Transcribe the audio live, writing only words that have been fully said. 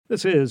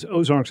This is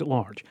Ozarks at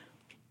Large.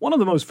 One of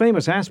the most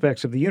famous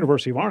aspects of the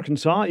University of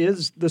Arkansas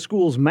is the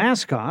school's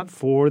mascot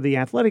for the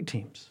athletic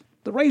teams,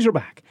 the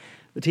Razorback.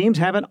 The teams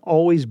haven't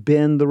always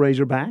been the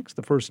Razorbacks,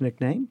 the first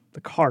nickname, the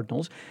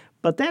Cardinals,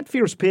 but that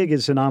fierce pig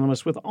is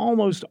synonymous with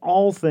almost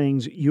all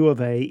things U of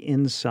A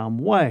in some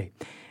way.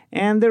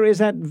 And there is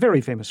that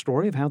very famous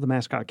story of how the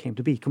mascot came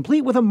to be,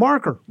 complete with a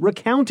marker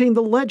recounting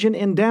the legend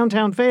in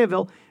downtown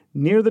Fayetteville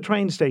near the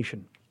train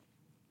station.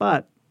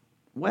 But,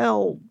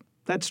 well,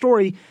 that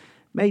story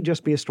may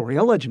just be a story,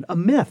 a legend, a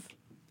myth.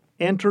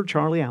 Enter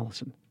Charlie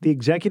Alison, the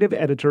executive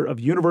editor of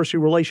University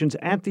Relations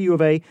at the U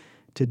of A,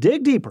 to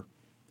dig deeper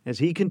as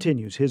he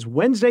continues his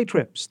Wednesday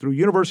trips through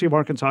University of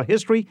Arkansas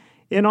history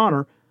in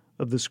honor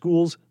of the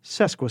school's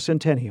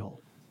sesquicentennial.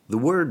 The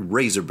word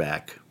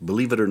Razorback,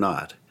 believe it or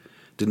not,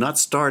 did not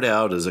start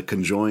out as a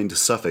conjoined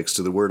suffix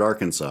to the word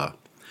Arkansas,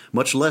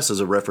 much less as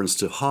a reference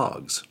to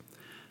hogs.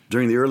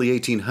 During the early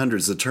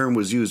 1800s, the term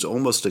was used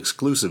almost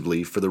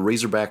exclusively for the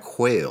razorback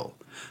whale,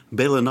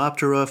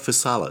 Balænoptera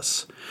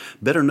physalis,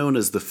 better known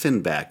as the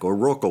finback or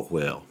rorqual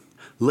whale.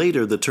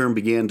 Later, the term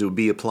began to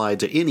be applied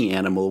to any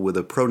animal with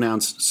a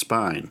pronounced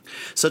spine,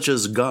 such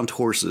as gaunt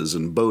horses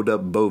and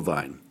bowed-up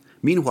bovine.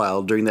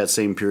 Meanwhile, during that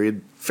same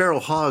period, feral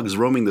hogs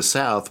roaming the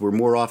south were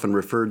more often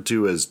referred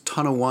to as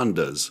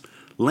tonawondas,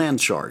 land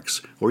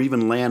sharks, or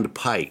even land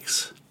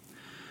pikes.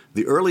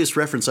 The earliest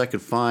reference I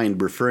could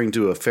find referring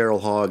to a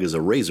feral hog as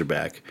a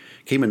razorback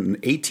came in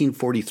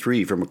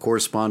 1843 from a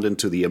correspondent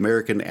to the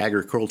American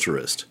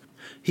Agriculturist.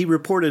 He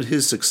reported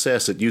his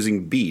success at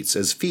using beets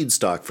as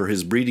feedstock for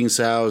his breeding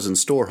sows and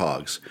store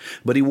hogs,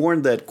 but he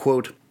warned that,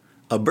 quote,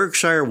 "A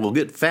Berkshire will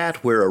get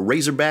fat where a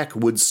razorback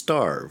would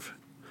starve."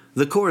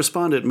 The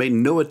correspondent made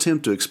no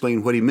attempt to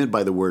explain what he meant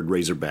by the word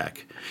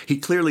razorback. He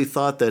clearly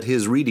thought that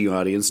his reading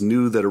audience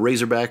knew that a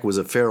razorback was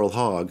a feral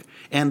hog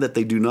and that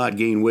they do not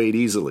gain weight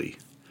easily.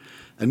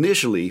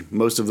 Initially,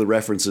 most of the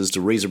references to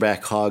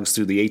razorback hogs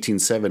through the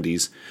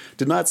 1870s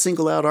did not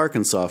single out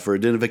Arkansas for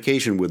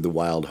identification with the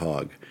wild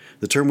hog.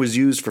 The term was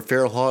used for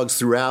feral hogs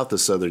throughout the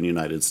southern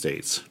United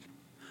States.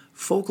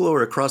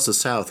 Folklore across the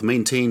South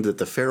maintained that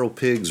the feral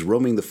pigs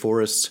roaming the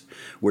forests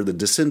were the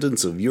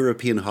descendants of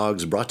European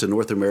hogs brought to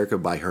North America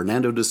by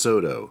Hernando de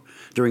Soto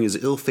during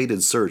his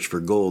ill-fated search for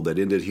gold that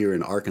ended here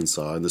in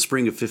Arkansas in the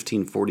spring of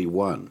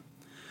 1541.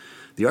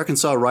 The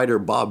Arkansas writer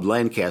Bob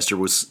Lancaster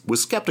was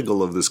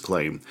skeptical of this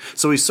claim,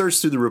 so he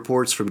searched through the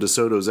reports from De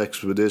Soto's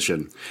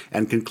expedition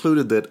and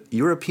concluded that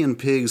European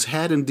pigs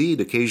had indeed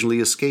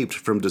occasionally escaped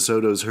from De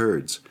Soto's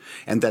herds,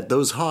 and that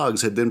those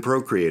hogs had then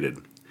procreated.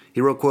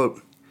 He wrote,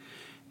 quote,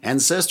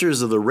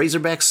 "Ancestors of the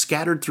razorback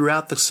scattered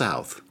throughout the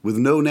South, with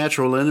no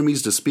natural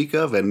enemies to speak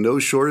of and no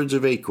shortage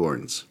of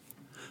acorns."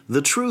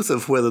 The truth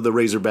of whether the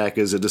razorback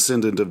is a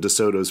descendant of De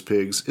Soto's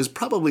pigs is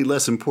probably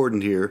less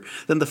important here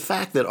than the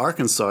fact that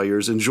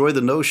Arkansasiers enjoy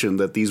the notion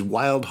that these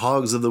wild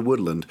hogs of the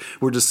woodland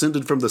were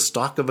descended from the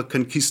stock of a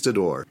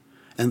conquistador,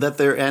 and that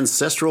their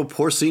ancestral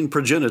porcine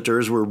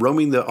progenitors were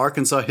roaming the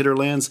Arkansas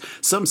hinterlands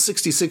some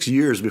 66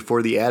 years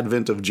before the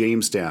advent of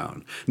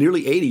Jamestown,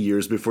 nearly 80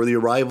 years before the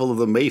arrival of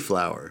the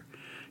Mayflower.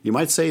 You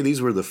might say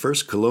these were the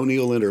first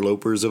colonial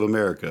interlopers of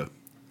America.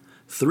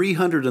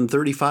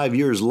 335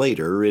 years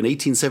later, in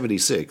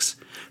 1876,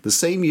 the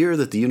same year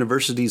that the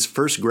university's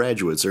first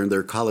graduates earned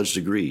their college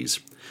degrees,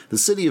 the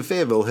city of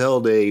Fayetteville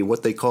held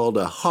what they called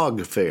a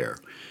hog fair.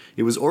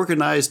 It was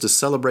organized to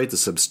celebrate the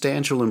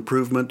substantial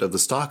improvement of the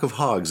stock of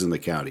hogs in the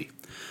county.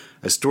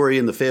 A story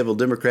in the Fayetteville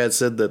Democrat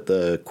said that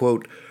the,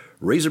 quote,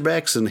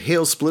 "Razorbacks and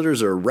hail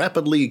splitters are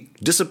rapidly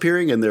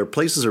disappearing and their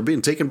places are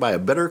being taken by a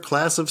better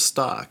class of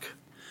stock."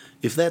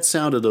 If that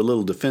sounded a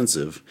little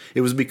defensive,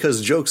 it was because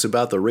jokes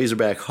about the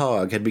razorback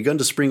hog had begun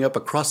to spring up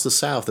across the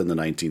South in the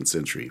 19th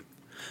century.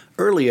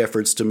 Early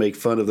efforts to make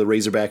fun of the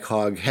razorback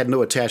hog had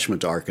no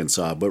attachment to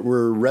Arkansas, but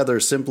were rather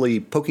simply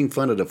poking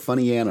fun at a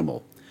funny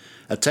animal.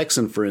 A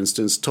Texan, for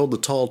instance, told the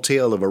tall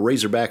tale of a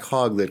razorback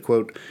hog that,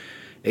 quote,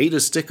 "ate a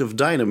stick of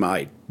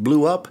dynamite,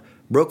 blew up,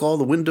 broke all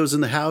the windows in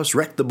the house,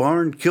 wrecked the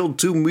barn, killed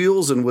 2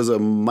 mules, and was a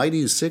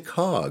mighty sick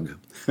hog."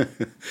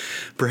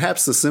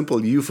 Perhaps the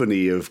simple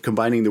euphony of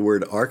combining the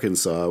word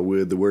Arkansas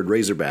with the word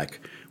razorback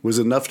was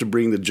enough to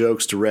bring the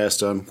jokes to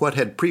rest on what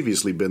had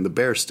previously been the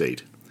Bear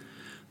State.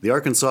 The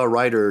Arkansas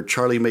writer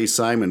Charlie Mae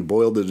Simon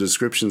boiled the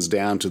descriptions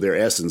down to their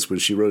essence when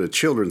she wrote a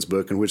children's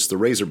book in which the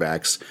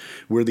Razorbacks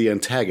were the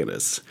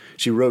antagonists.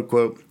 She wrote,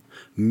 quote,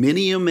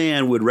 "Many a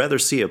man would rather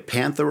see a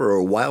panther or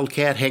a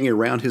wildcat hanging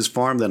around his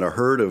farm than a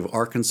herd of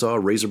Arkansas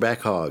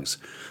razorback hogs.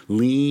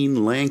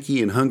 Lean,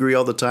 lanky, and hungry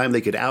all the time, they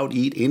could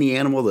out-eat any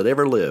animal that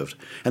ever lived,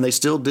 and they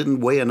still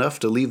didn't weigh enough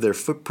to leave their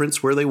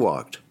footprints where they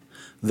walked.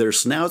 Their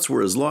snouts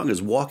were as long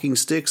as walking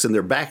sticks and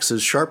their backs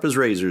as sharp as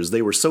razors.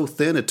 They were so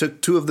thin it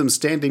took 2 of them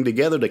standing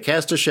together to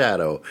cast a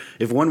shadow.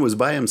 If one was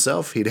by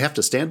himself, he'd have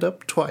to stand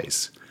up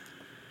twice."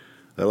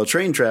 Well, a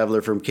train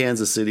traveler from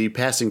Kansas City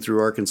passing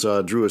through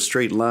Arkansas drew a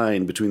straight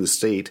line between the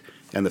state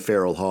and the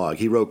feral hog.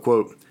 He wrote,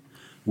 quote,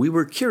 "We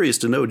were curious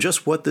to know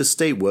just what this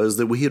state was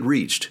that we had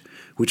reached,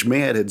 which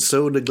man had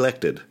so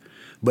neglected.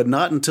 But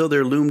not until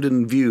there loomed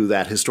in view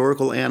that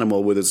historical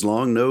animal with its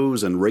long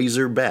nose and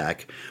razor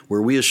back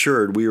were we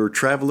assured we were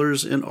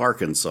travelers in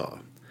Arkansas.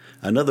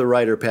 Another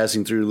writer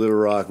passing through Little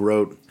Rock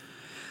wrote,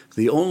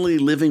 "The only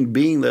living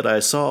being that I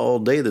saw all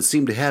day that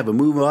seemed to have a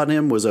move on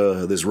him was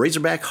this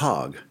razorback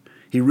hog.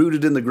 He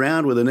rooted in the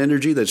ground with an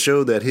energy that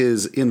showed that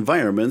his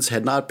environments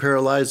had not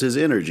paralyzed his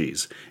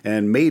energies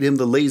and made him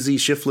the lazy,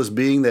 shiftless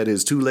being that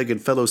his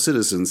two-legged fellow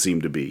citizens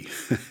seemed to be."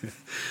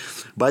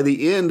 By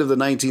the end of the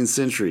 19th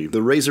century,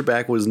 the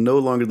razorback was no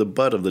longer the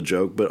butt of the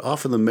joke, but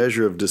often the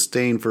measure of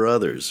disdain for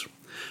others.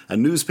 A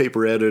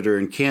newspaper editor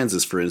in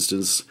Kansas, for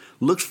instance,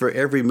 looked for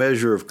every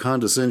measure of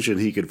condescension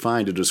he could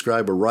find to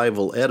describe a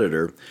rival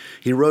editor.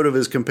 He wrote of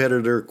his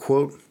competitor,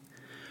 quote,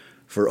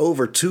 "For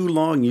over 2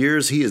 long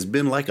years he has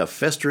been like a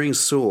festering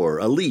sore,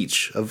 a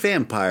leech, a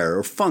vampire,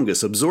 or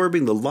fungus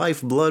absorbing the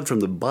life-blood from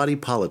the body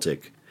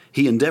politic.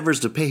 He endeavors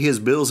to pay his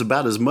bills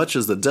about as much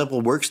as the devil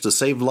works to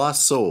save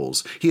lost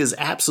souls. He is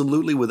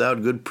absolutely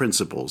without good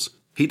principles.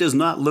 He does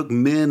not look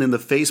men in the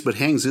face but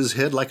hangs his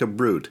head like a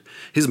brute.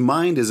 His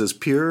mind is as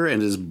pure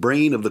and his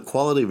brain of the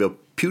quality of a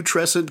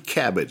putrescent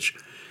cabbage.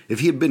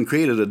 If he had been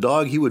created a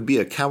dog, he would be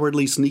a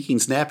cowardly, sneaking,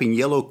 snapping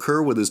yellow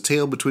cur with his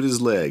tail between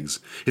his legs.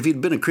 If he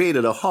had been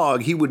created a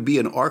hog, he would be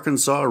an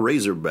Arkansas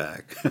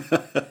razorback."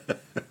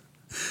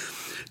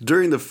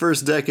 During the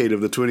first decade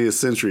of the 20th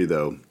century,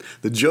 though,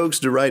 the jokes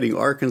deriding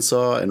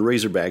Arkansas and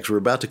Razorbacks were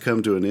about to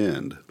come to an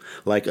end.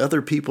 Like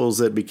other peoples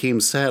that became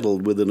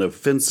saddled with an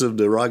offensive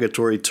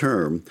derogatory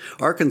term,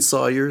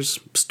 Arkansasiers,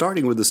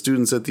 starting with the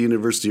students at the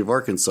University of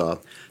Arkansas,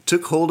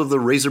 took hold of the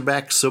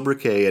Razorback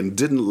sobriquet and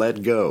didn't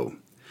let go.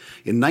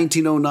 In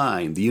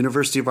 1909, the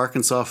University of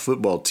Arkansas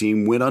football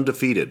team went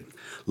undefeated,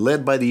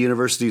 led by the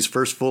university's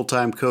first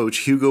full-time coach,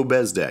 Hugo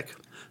Bezdek.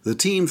 The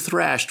team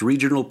thrashed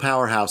regional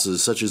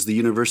powerhouses such as the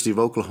University of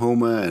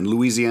Oklahoma and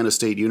Louisiana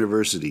State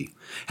University.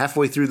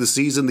 Halfway through the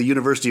season, the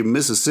University of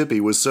Mississippi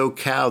was so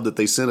cowed that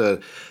they sent a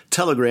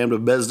telegram to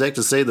Bezdek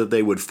to say that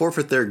they would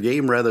forfeit their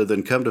game rather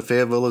than come to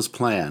Fayetteville as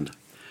planned.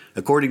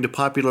 According to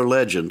popular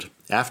legend,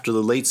 after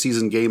the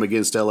late-season game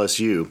against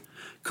LSU,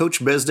 Coach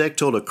Bezdek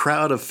told a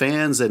crowd of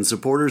fans and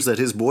supporters that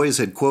his boys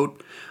had,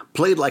 quote,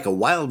 "played like a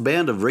wild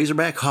band of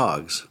Razorback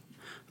hogs."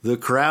 The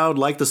crowd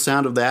liked the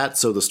sound of that,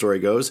 so the story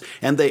goes,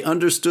 and they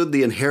understood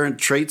the inherent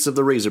traits of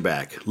the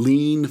Razorback: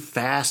 lean,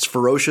 fast,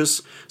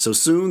 ferocious. So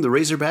soon the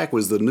Razorback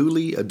was the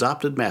newly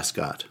adopted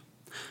mascot.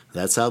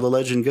 That's how the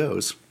legend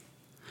goes.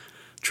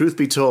 Truth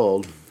be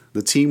told,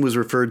 the team was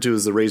referred to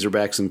as the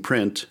Razorbacks in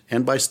print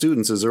and by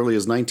students as early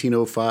as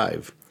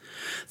 1905,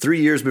 3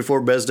 years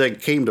before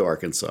Bezdek came to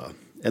Arkansas,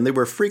 and they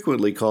were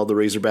frequently called the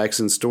Razorbacks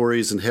in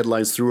stories and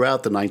headlines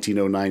throughout the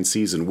 1909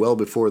 season, well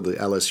before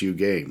the LSU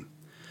game.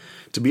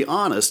 To be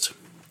honest,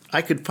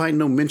 I could find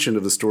no mention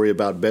of the story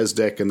about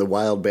Bezdek and the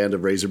wild band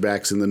of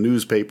Razorbacks in the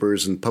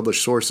newspapers and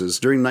published sources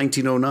during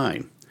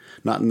 1909.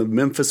 Not in the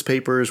Memphis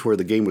papers where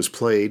the game was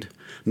played,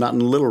 not in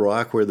Little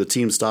Rock where the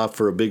team stopped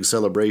for a big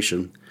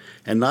celebration,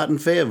 and not in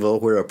Fayetteville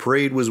where a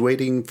parade was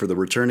waiting for the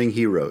returning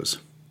heroes.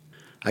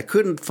 I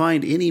couldn't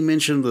find any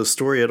mention of the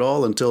story at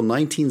all until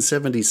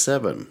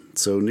 1977,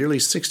 so nearly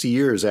 60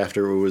 years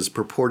after it was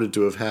purported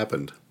to have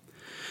happened.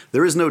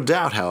 There is no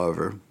doubt,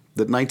 however,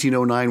 that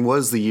 1909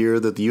 was the year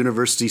that the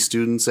university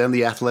students and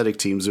the athletic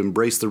teams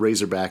embraced the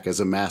Razorback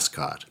as a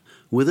mascot.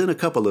 Within a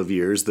couple of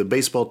years, the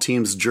baseball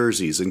team's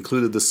jerseys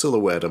included the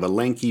silhouette of a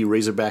lanky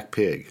Razorback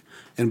pig,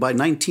 and by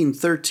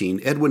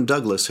 1913, Edwin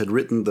Douglas had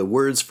written the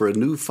words for a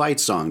new fight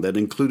song that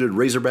included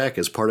Razorback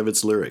as part of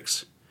its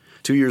lyrics.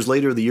 2 years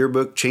later, the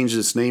yearbook changed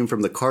its name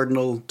from the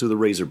Cardinal to the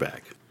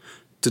Razorback.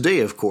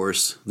 Today, of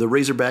course, the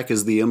Razorback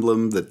is the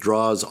emblem that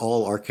draws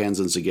all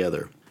Arkansans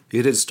together.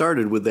 It had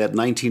started with that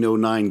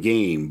 1909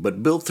 game,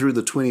 but built through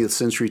the 20th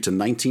century to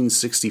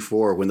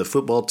 1964 when the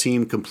football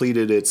team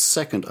completed its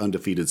second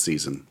undefeated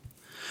season.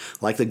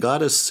 Like the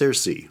goddess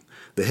Circe,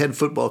 the head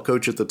football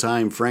coach at the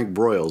time, Frank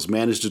Broyles,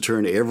 managed to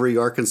turn every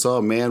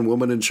Arkansas man,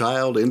 woman, and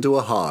child into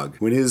a hog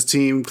when his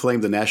team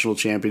claimed the national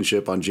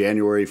championship on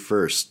January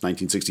 1st,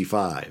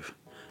 1965.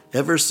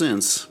 Ever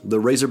since,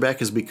 the Razorback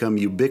has become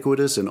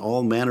ubiquitous in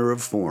all manner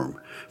of form,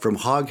 from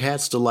hog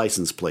hats to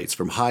license plates,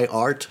 from high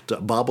art to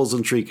baubles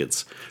and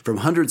trinkets, from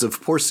hundreds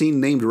of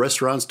porcine-named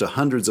restaurants to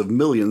hundreds of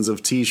millions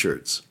of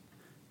T-shirts.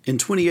 In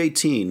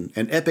 2018,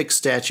 an epic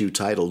statue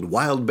titled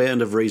Wild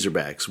Band of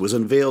Razorbacks was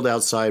unveiled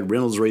outside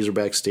Reynolds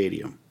Razorback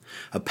Stadium.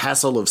 A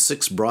passel of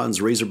 6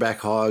 bronze Razorback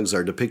hogs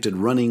are depicted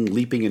running,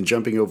 leaping, and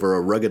jumping over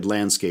a rugged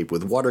landscape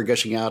with water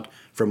gushing out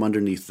from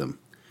underneath them.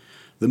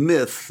 The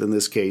myth, in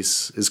this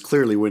case, is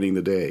clearly winning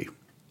the day.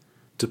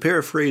 To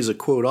paraphrase a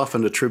quote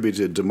often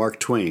attributed to Mark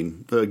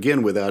Twain,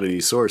 again without any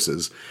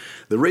sources,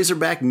 the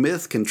Razorback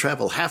myth can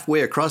travel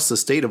halfway across the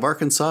state of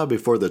Arkansas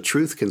before the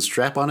truth can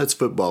strap on its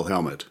football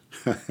helmet.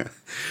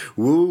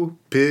 Woo,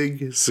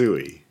 pig,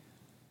 suey.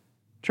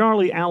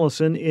 Charlie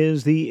Allison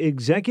is the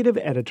executive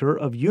editor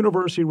of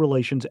University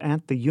Relations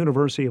at the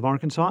University of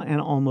Arkansas, and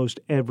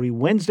almost every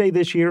Wednesday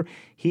this year,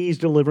 he's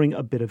delivering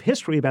a bit of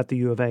history about the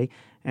U of A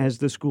as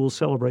the school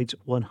celebrates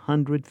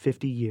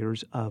 150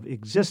 years of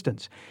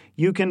existence.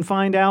 You can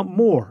find out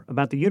more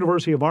about the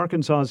University of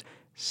Arkansas's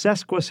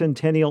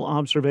sesquicentennial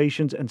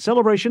observations and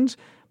celebrations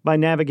by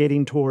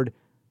navigating toward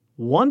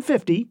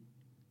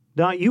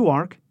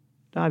 150.uark.edu.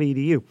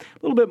 A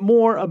little bit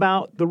more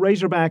about the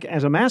Razorback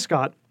as a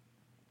mascot.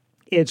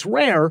 It's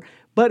rare,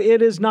 but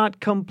it is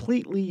not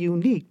completely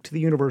unique to the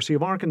University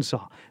of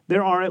Arkansas.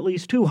 There are at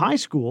least 2 high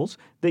schools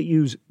that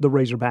use the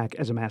Razorback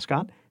as a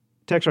mascot.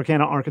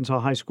 Texarkana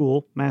Arkansas High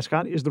School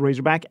mascot is the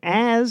Razorback,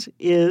 as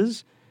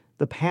is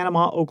the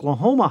Panama,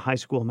 Oklahoma High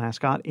School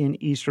mascot in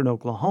eastern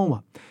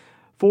Oklahoma.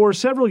 For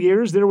several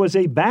years, there was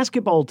a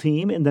basketball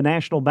team in the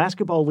National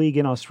Basketball League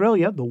in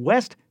Australia, the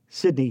West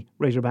Sydney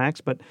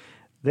Razorbacks, but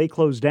they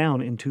closed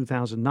down in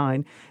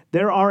 2009.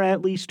 There are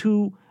at least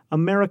 2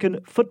 American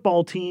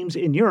football teams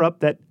in Europe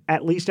that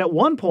at least at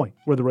one point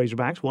were the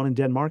Razorbacks, one in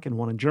Denmark and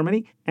one in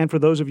Germany. And for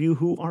those of you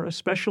who are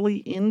especially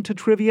into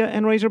trivia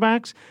and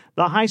Razorbacks,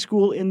 the high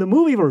school in the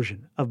movie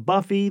version of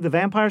Buffy the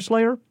Vampire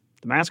Slayer,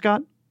 the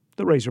mascot,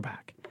 the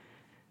Razorback.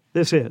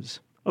 This is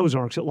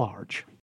Ozarks at Large.